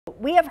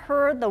We have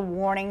heard the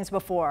warnings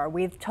before.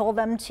 We've told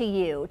them to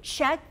you.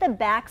 Check the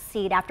back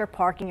seat after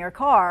parking your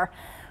car.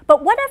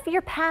 But what if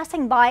you're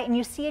passing by and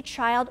you see a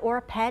child or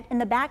a pet in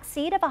the back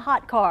seat of a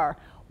hot car?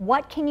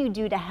 What can you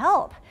do to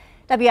help?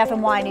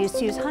 WFMY News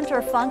 2's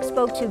Hunter Funk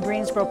spoke to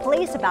Greensboro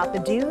Police about the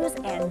do's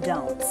and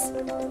don'ts.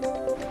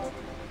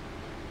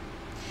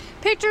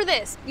 Picture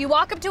this. You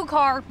walk up to a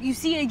car, you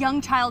see a young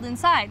child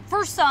inside.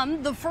 For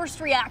some, the first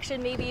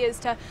reaction maybe is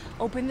to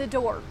open the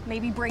door,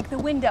 maybe break the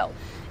window.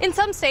 In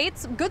some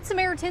states, Good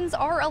Samaritans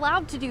are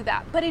allowed to do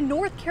that, but in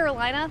North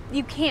Carolina,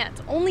 you can't.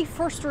 Only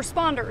first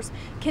responders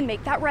can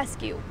make that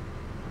rescue.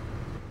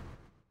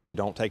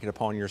 Don't take it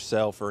upon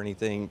yourself or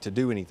anything to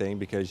do anything,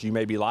 because you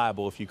may be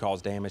liable if you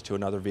cause damage to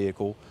another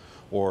vehicle,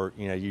 or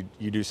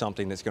you do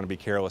something that's going to be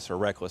careless or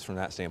reckless from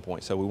that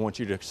standpoint. So we want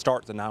you to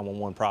start the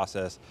 911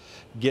 process,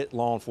 get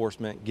law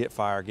enforcement, get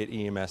fire, get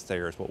EMS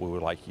there is what we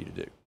would like you to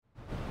do.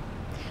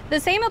 The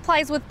same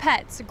applies with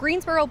pets.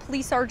 Greensboro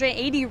Police Sergeant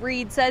A.D.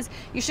 Reed says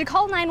you should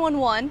call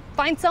 911,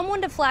 find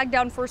someone to flag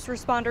down first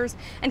responders,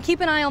 and keep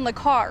an eye on the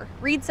car.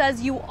 Reed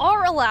says you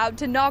are allowed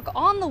to knock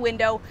on the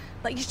window,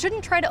 but you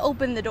shouldn't try to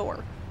open the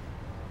door.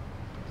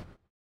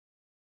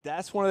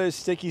 That's one of those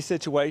sticky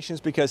situations,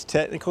 because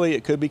technically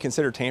it could be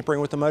considered tampering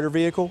with the motor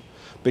vehicle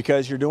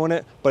because you're doing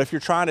it. But if you're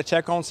trying to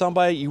check on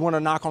somebody, you want to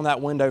knock on that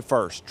window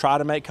first. Try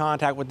to make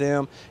contact with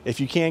them.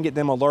 If you can get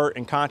them alert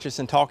and conscious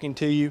and talking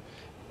to you,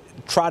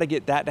 try to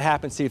get that to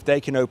happen, see if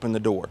they can open the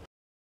door.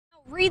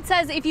 Reed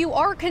says if you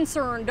are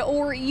concerned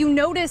or you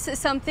notice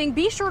something,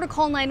 be sure to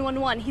call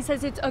 911. He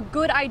says it's a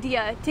good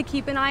idea to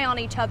keep an eye on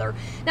each other.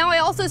 Now, I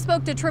also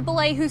spoke to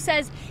AAA, who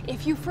says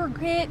if you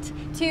forget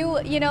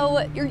to,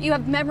 you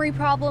have memory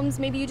problems,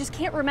 maybe you just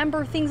can't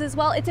remember things as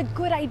well, it's a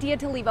good idea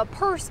to leave a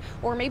purse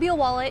or maybe a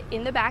wallet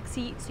in the back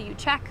seat so you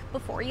check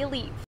before you leave.